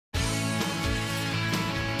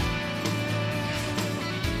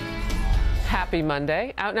Happy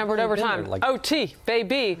Monday. Outnumbered overtime. Like OT,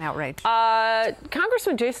 baby. Outrage.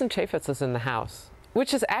 Congressman Jason Chaffetz is in the House,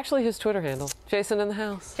 which is actually his Twitter handle. Jason in the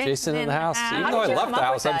House. Jason in the House. Even though I left the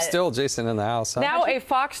House, I'm still Jason in the House. Now a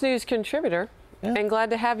Fox News contributor. Yeah. And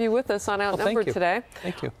glad to have you with us on Outnumbered today.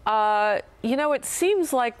 Thank you. You know, it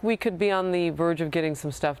seems like we could be on the verge of getting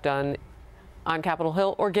some stuff done on Capitol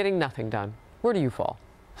Hill or getting nothing done. Where do you fall?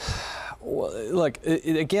 Well, look,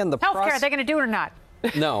 again, the healthcare, are they going to do it or not?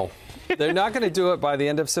 No. They're not going to do it by the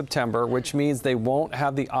end of September, which means they won't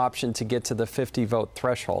have the option to get to the 50-vote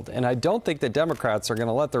threshold. And I don't think the Democrats are going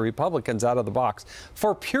to let the Republicans out of the box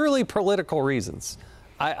for purely political reasons.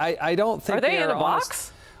 I don't think are they in the honest.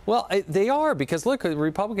 box? Well, they are, because, look, the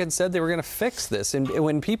Republicans said they were going to fix this. And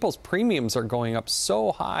when people's premiums are going up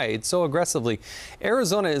so high, so aggressively,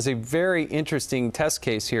 Arizona is a very interesting test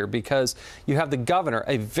case here, because you have the governor,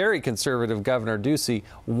 a very conservative Governor Ducey,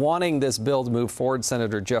 wanting this bill to move forward.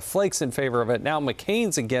 Senator Jeff Flake's in favor of it. Now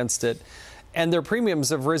McCain's against it. And their premiums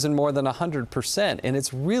have risen more than 100%. And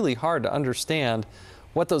it's really hard to understand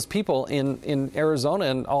what those people in Arizona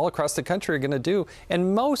and all across the country are going to do.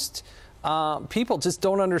 And most people just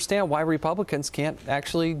don't understand why Republicans can't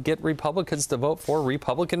actually get Republicans to vote for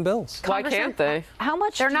Republican bills. Why can't they? How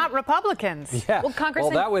much? They're not Republicans. Yeah.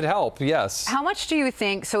 Well, that would help, yes. How much do you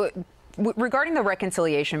think, so regarding the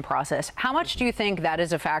reconciliation process, how much do you think that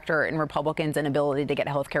is a factor in Republicans' inability to get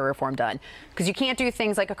health care reform done? Because you can't do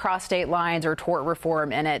things like across state lines or tort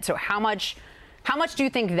reform in it. So how much do you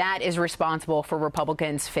think that is responsible for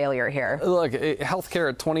Republicans' failure here? Look, healthcare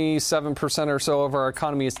at 27% or so of our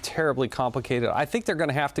economy is terribly complicated. I think they're going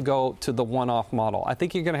to have to go to the one-off model. I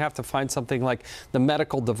think you're going to have to find something like the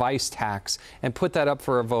medical device tax and put that up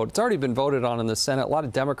for a vote. It's already been voted on in the Senate. A lot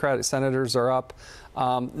of Democratic senators are up.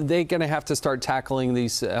 They're going to have to start tackling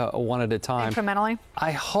these one at a time. Incrementally?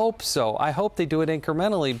 I hope so. I hope they do it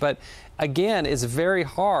incrementally. But again, it's very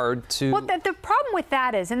hard to... Well, the problem with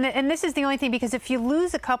that is, and this is the only thing, because if you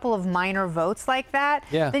lose a couple of minor votes like that,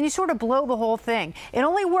 then you sort of blow the whole thing. It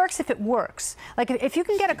only works if it works. Like, if you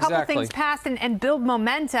can get a couple things passed and build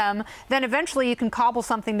momentum, then eventually you can cobble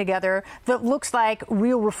something together that looks like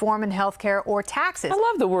real reform in healthcare or taxes. I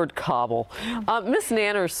love the word cobble. Miss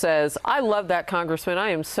Nanners says, I love that Congressman.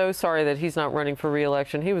 I am so sorry that he's not running for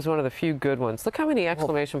re-election. He was one of the few good ones. Look how many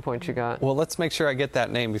exclamation points you got. Well, let's make sure I get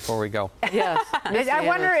that name before we go. Yes. I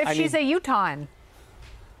wonder if she's a Utahn.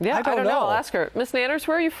 Yeah, I don't know. I'll ask her. Miss Nanners,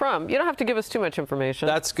 where are you from? You don't have to give us too much information.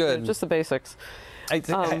 That's good. Just the basics.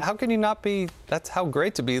 How can you not be? That's how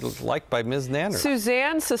great to be liked by Ms. Nanners.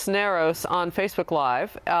 Suzanne Cisneros on Facebook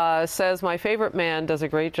Live says, my favorite man does a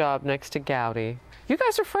great job next to Gowdy. You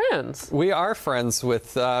guys are friends. We are friends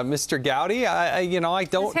with Mr. Gowdy. I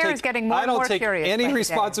don't His hair is getting more and more curious any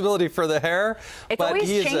responsibility for the hair. It's but always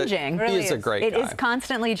he is changing. He is a great guy. It is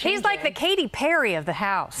constantly changing. He's like the Katy Perry of the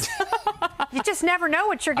House. You just never know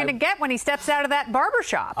what you're going to get when he steps out of that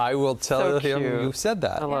barbershop. I will tell him you said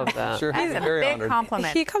that. I love that. Sure, he's very big honored.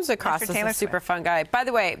 compliment. He comes across as a super fun guy. By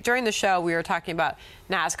the way, during the show, we were talking about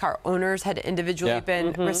NASCAR owners had individually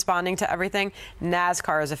been responding to everything.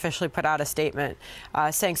 NASCAR has officially put out a statement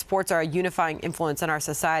saying sports are a unifying influence in our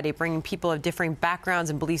society, bringing people of differing backgrounds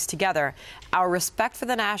and beliefs together. Our respect for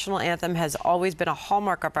the national anthem has always been a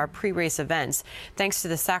hallmark of our pre-race events. Thanks to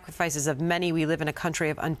the sacrifices of many, we live in a country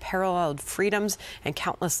of unparalleled freedoms and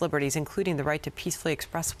countless liberties, including the right to peacefully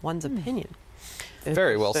express one's opinion.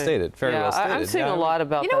 Very well stated. Very well stated. I'm seeing a lot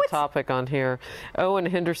about that topic on here. Owen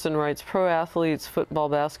Henderson writes, pro athletes, football,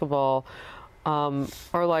 basketball,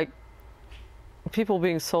 are like people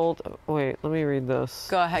being sold. Wait, let me read this.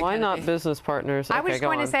 Go ahead. Why not business partners? I was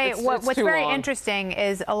going to say what's very interesting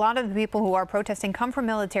is a lot of the people who are protesting come from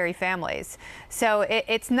military families. So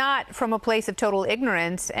it's not from a place of total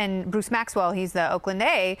ignorance. And Bruce Maxwell, he's the Oakland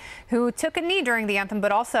A, who took a knee during the anthem,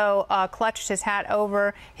 but also clutched his hat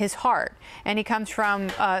over his heart. And he comes from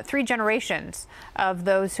 3 generations of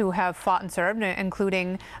those who have fought and served,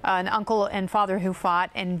 including an uncle and father who fought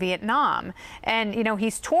in Vietnam. And, you know,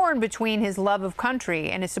 he's torn between his love of country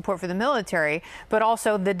and his support for the military, but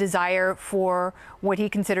also the desire for what he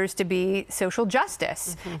considers to be social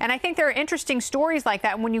justice. And I think there are interesting stories like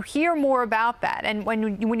that. And when you hear more about that, and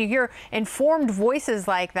when you hear informed voices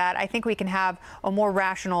like that, I think we can have a more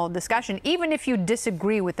rational discussion, even if you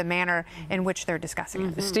disagree with the manner in which they're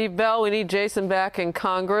discussing it. Steve Bell, we need Jason back in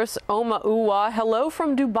Congress. Oma Uwa, hello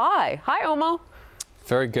from Dubai. Hi, Oma.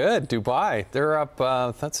 Very good. Dubai. They're up.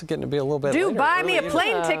 That's getting to be a little bit later. Buy me a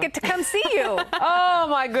plane ticket to come see you. Oh,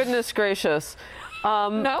 my goodness gracious.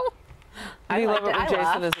 No. We love it when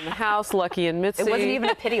Jason is in the house. Lucky and Mitzi. It wasn't even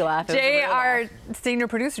a pity laugh. Jay, our senior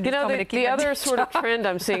producer, just told me to keep the other sort of trend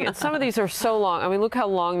I'm seeing, and some of these are so long. I mean, look how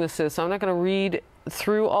long this is. So I'm not going to read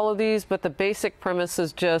through all of these, but the basic premise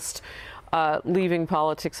is just leaving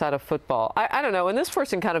politics out of football. I don't know. And this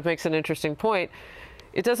person kind of makes an interesting point.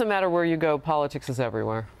 It doesn't matter where you go, politics is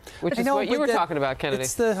everywhere, which is what you were talking about, Kennedy.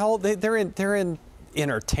 It's the whole, they're in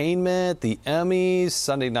entertainment, the Emmys,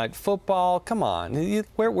 Sunday Night Football. Come on,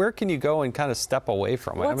 where can you go and kind of step away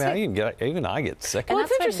from it? Well, I mean, even I get sick. Well,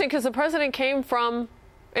 it's interesting because the president came from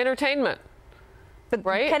entertainment. But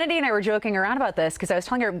right? Kennedy and I were joking around about this because I was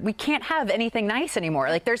telling her we can't have anything nice anymore.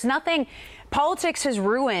 Like, there's nothing. Politics has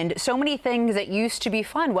ruined so many things that used to be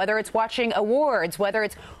fun, whether it's watching awards, whether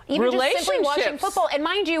it's even just simply watching football. And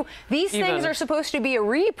mind you, these things are supposed to be a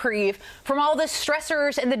reprieve from all the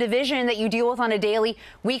stressors and the division that you deal with on a daily,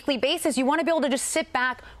 weekly basis. You want to be able to just sit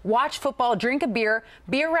back, watch football, drink a beer,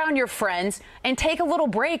 be around your friends, and take a little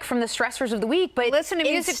break from the stressors of the week. But listen to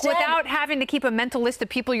music without having to keep a mental list of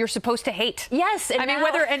people you're supposed to hate. Yes. I mean,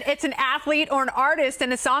 whether it's an athlete or an artist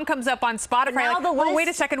and a song comes up on Spotify, like, oh, wait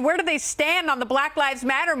a second, where do they stand on the Black Lives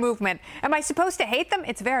Matter movement? Am I supposed to hate them?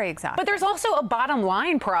 It's very exhausting. But there's also a bottom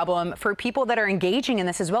line problem for people that are engaging in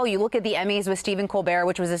this as well. You look at the Emmys with Stephen Colbert,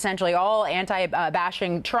 which was essentially all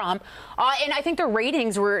anti-bashing Trump. And I think the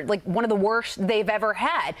ratings were like one of the worst they've ever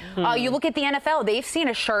had. You look at the NFL, they've seen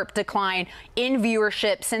a sharp decline in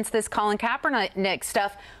viewership since this Colin Kaepernick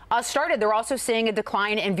stuff started. They're also seeing a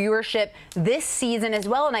decline in viewership this season as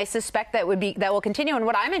well, and I suspect that will continue. And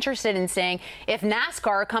what I'm interested in seeing, if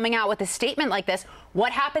NASCAR coming out with a statement like this,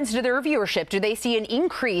 what happens to their viewership? Do they see an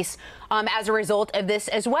increase as a result of this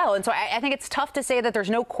as well? And so I think it's tough to say that there's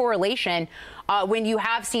no correlation when you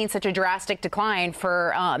have seen such a drastic decline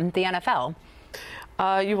for the NFL.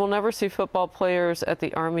 You will never see football players at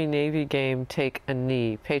the Army-Navy game take a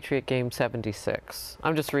knee. Patriot game 76.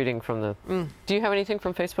 I'm just reading from the... Do you have anything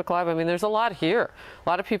from Facebook Live? I mean, there's a lot here. A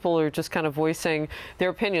lot of people are just kind of voicing their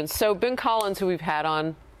opinions. So Ben Collins, who we've had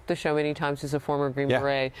on the show many times, he's a former Green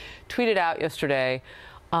Beret, tweeted out yesterday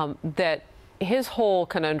that his whole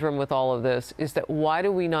conundrum with all of this is that why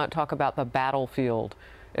do we not talk about the battlefield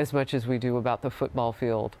as much as we do about the football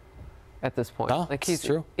field at this point? No, it's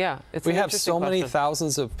true. Yeah, it's we have so many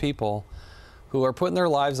thousands of people who are putting their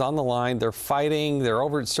lives on the line. They're fighting.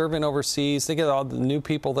 They're serving overseas. Think of all the new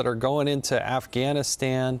people that are going into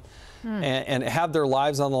Afghanistan and have their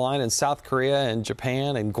lives on the line in South Korea and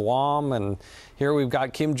Japan and Guam. And here we've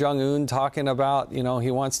got Kim Jong-un talking about,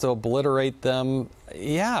 he wants to obliterate them.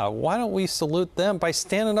 Yeah, why don't we salute them by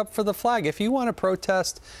standing up for the flag? If you want to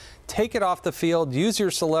protest, take it off the field. Use your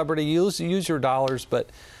celebrity. Use your dollars. But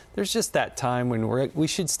there's just that time when we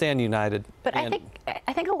should stand united. But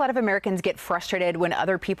I think a lot of Americans get frustrated when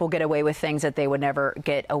other people get away with things that they would never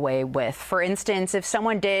get away with. For instance, if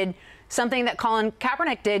someone did something that Colin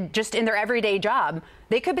Kaepernick did just in their everyday job,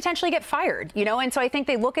 they could potentially get fired, And so I think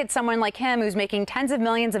they look at someone like him who's making tens of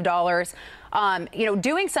millions of dollars,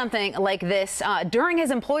 doing something like this during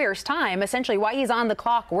his employer's time, essentially while he's on the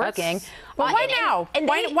clock working. Well, why now? And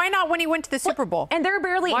why not when he went to the Super Bowl? And they're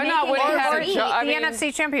barely making the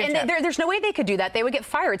NFC Championship. And there's no way they could do that. They would get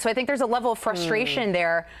fired. So I think there's a level of frustration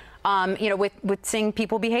there, with seeing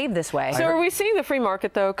people behave this way. So are we seeing the free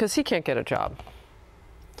market, though? Because he can't get a job.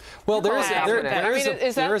 Well, are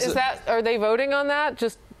they voting on that?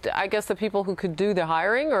 Just, I guess, the people who could do the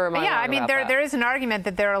hiring, or am I? Yeah, I mean, there is an argument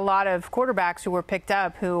that there are a lot of quarterbacks who were picked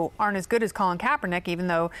up who aren't as good as Colin Kaepernick, even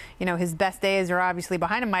though his best days are obviously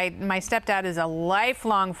behind him. My stepdad is a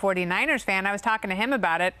lifelong 49ers fan. I was talking to him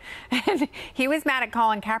about it, and he was mad at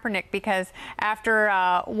Colin Kaepernick because after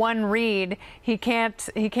one read, he can't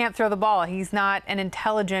throw the ball. He's not an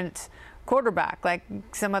intelligent quarterback like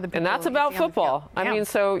some other people. And that's about football. I mean,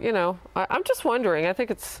 so, I'm just wondering. I think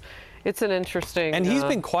it's an interesting And he's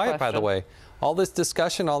been quiet, question. by the way. All this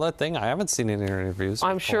discussion, all that thing, I haven't seen any interviews.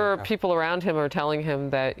 I'm sure people around him are telling him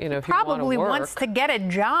that, if you probably want to work, wants to get a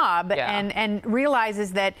job and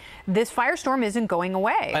realizes that this firestorm isn't going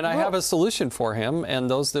away. And I have a solution for him and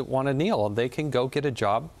those that want to kneel. They can go get a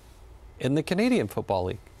job in the Canadian Football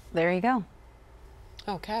League. There you go.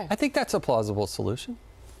 Okay. I think that's a plausible solution.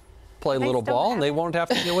 Play a little ball, and they won't have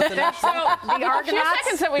to deal with the national. So, the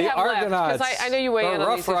Argonauts that we have left, because I know you weigh in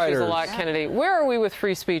on these issues a lot, Kennedy. Where are we with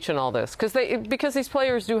free speech and all this? Because these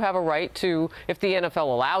players do have a right to, if the NFL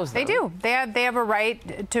allows them. They do. They have a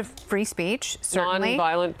right to free speech, certainly.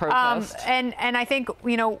 Non-violent protest. And I think,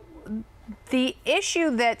 The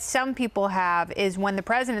issue that some people have is when the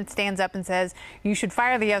president stands up and says you should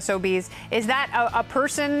fire the SOBs. Is that a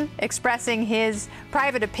person expressing his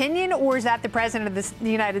private opinion, or is that the president of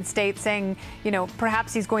the United States saying, you know,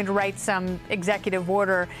 perhaps he's going to write some executive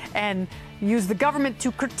order and use the government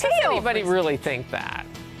to curtail? Does anybody really think that?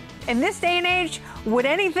 In this day and age, would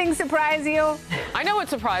anything surprise you? I know what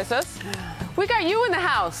surprised us. We got you in the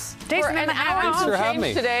house Jason for in an the hour house. and some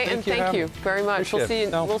change today, and thank you very much. We'll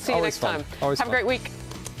see you next time. Have a great week.